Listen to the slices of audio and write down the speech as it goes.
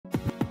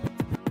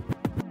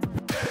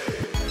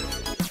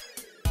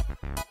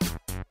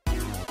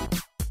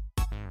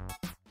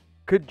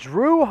Could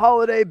Jrue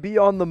Holiday be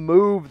on the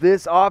move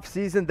this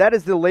offseason? That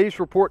is the latest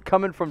report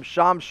coming from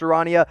Shams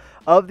Charania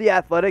of The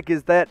Athletic,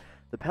 is that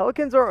the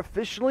Pelicans are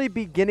officially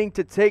beginning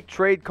to take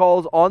trade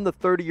calls on the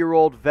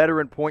 30-year-old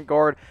veteran point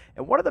guard.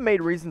 And one of the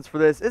main reasons for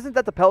this isn't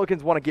that the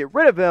Pelicans want to get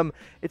rid of him.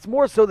 It's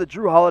more so that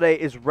Jrue Holiday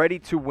is ready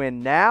to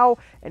win now,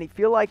 and he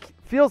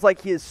feels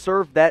like he has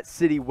served that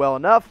city well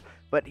enough.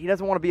 But he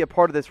doesn't want to be a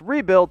part of this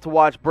rebuild to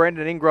watch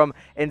Brandon Ingram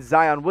and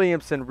Zion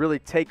Williamson really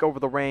take over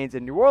the reins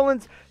in New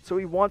Orleans, so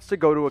he wants to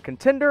go to a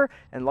contender,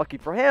 and lucky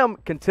for him,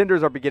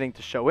 contenders are beginning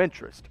to show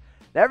interest.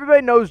 Now,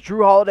 everybody knows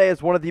Jrue Holiday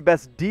is one of the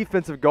best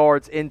defensive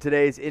guards in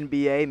today's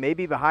NBA,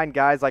 maybe behind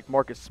guys like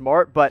Marcus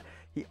Smart, but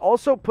he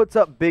also puts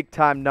up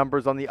big-time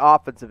numbers on the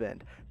offensive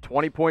end.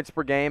 20 points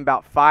per game,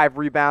 about 5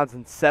 rebounds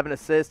and 7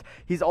 assists.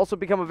 He's also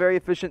become a very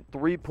efficient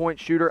three-point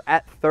shooter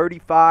at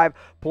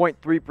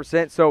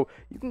 35.3%. So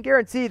you can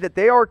guarantee that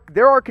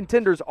there are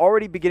contenders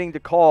already beginning to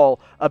call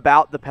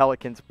about the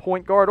Pelicans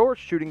point guard or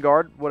shooting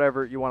guard,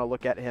 whatever you want to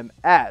look at him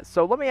as.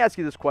 So let me ask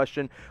you this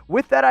question.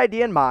 With that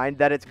idea in mind,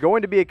 that it's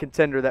going to be a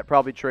contender that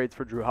probably trades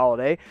for Jrue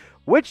Holiday,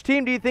 which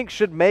team do you think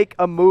should make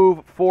a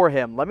move for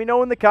him? Let me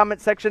know in the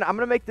comment section. I'm going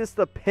to make this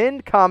the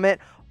pinned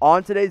comment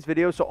on today's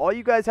video, so all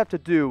you guys have to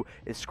do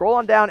is scroll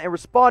on down and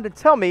respond and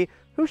tell me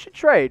who should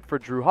trade for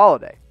Jrue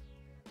Holiday.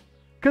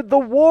 Could the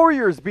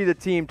Warriors be the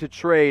team to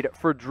trade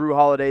for Jrue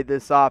Holiday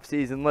this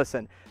offseason?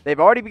 Listen, they've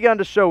already begun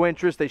to show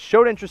interest. They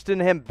showed interest in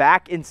him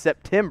back in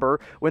September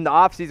when the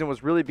offseason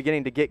was really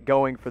beginning to get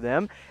going for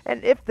them.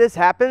 And if this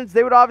happens,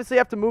 they would obviously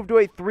have to move to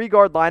a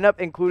 3-guard lineup,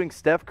 including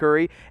Steph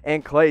Curry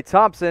and Klay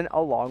Thompson,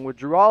 along with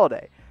Jrue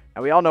Holiday.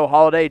 Now, we all know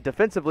Holiday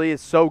defensively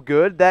is so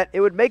good that it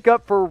would make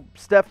up for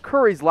Steph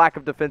Curry's lack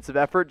of defensive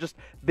effort, just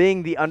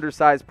being the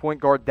undersized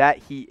point guard that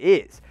he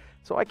is.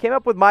 So I came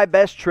up with my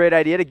best trade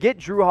idea to get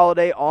Jrue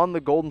Holiday on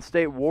the Golden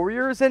State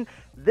Warriors, and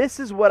this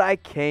is what I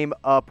came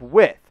up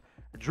with.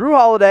 Jrue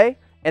Holiday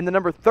and the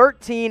number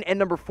 13 and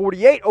number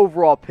 48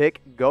 overall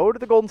pick go to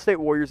the Golden State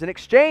Warriors in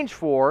exchange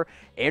for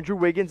Andrew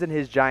Wiggins and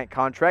his giant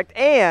contract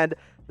and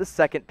the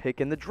second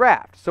pick in the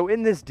draft. So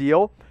in this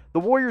deal, the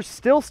Warriors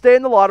still stay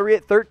in the lottery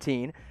at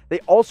 13. They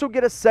also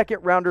get a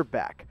second-rounder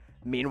back.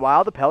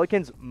 Meanwhile, the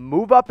Pelicans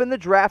move up in the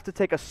draft to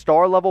take a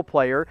star-level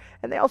player,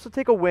 and they also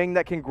take a wing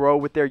that can grow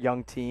with their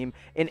young team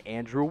in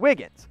Andrew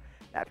Wiggins.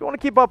 Now, if you want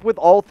to keep up with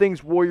all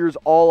things Warriors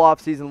all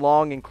offseason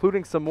long,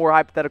 including some more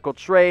hypothetical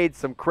trades,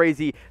 some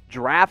crazy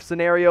draft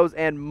scenarios,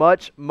 and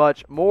much,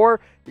 much more,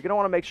 you're going to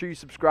want to make sure you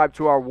subscribe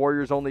to our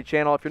Warriors-only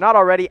channel. If you're not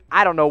already,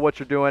 I don't know what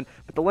you're doing,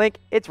 but the link,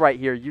 it's right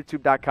here,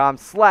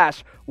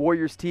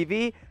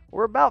 youtube.com/WarriorsTV.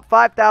 We're about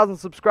 5,000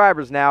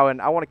 subscribers now,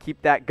 and I want to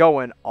keep that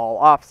going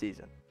all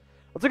offseason.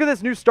 Let's look at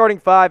this new starting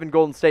 5 in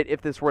Golden State if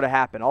this were to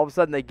happen. All of a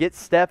sudden, they get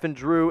Steph and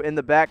Jrue in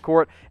the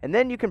backcourt, and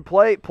then you can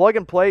plug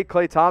and play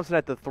Klay Thompson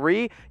at the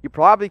 3. You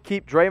probably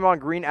keep Draymond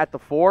Green at the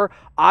 4.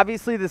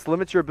 Obviously, this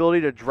limits your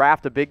ability to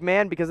draft a big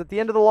man because at the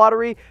end of the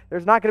lottery,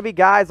 there's not going to be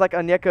guys like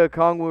Onyeka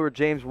Okongwu or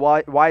James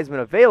Wiseman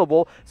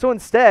available. So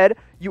instead,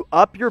 you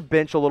up your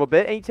bench a little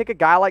bit, and you take a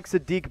guy like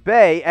Saddiq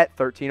Bey at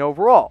 13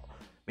 overall.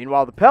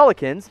 Meanwhile, the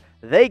Pelicans,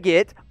 they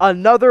get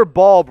another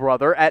Ball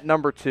brother at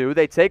number 2.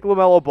 They take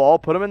LaMelo Ball,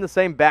 put him in the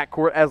same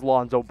backcourt as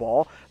Lonzo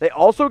Ball. They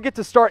also get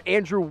to start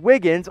Andrew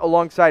Wiggins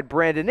alongside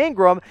Brandon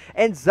Ingram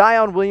and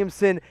Zion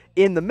Williamson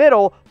in the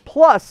middle.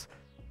 Plus,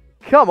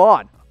 come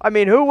on. I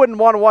mean, who wouldn't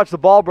want to watch the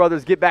Ball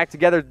brothers get back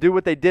together to do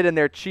what they did in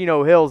their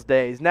Chino Hills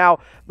days? Now,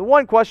 the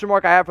one question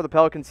mark I have for the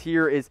Pelicans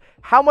here is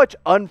how much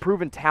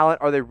unproven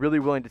talent are they really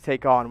willing to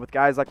take on with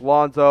guys like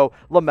Lonzo,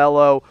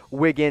 LaMelo,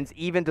 Wiggins,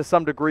 even to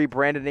some degree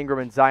Brandon Ingram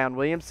and Zion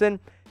Williamson?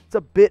 It's a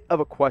bit of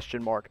a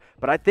question mark,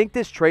 but I think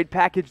this trade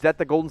package that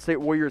the Golden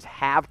State Warriors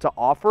have to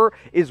offer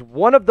is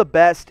one of the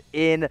best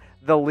in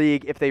the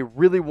league if they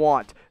really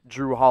want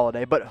Jrue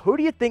Holiday. But who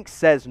do you think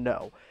says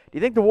no? Do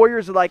you think the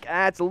Warriors are like,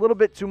 it's a little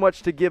bit too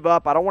much to give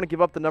up, I don't want to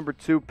give up the number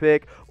 2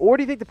 pick? Or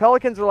do you think the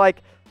Pelicans are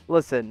like,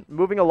 listen,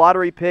 moving a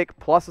lottery pick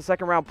plus a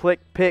second-round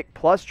pick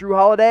plus Jrue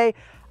Holiday,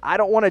 I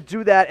don't want to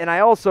do that, and I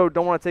also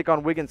don't want to take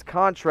on Wiggins'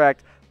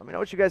 contract. Let me know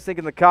what you guys think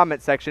in the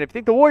comment section. If you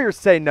think the Warriors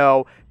say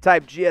no,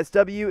 type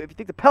GSW. If you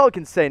think the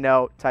Pelicans say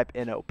no, type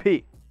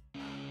NOP.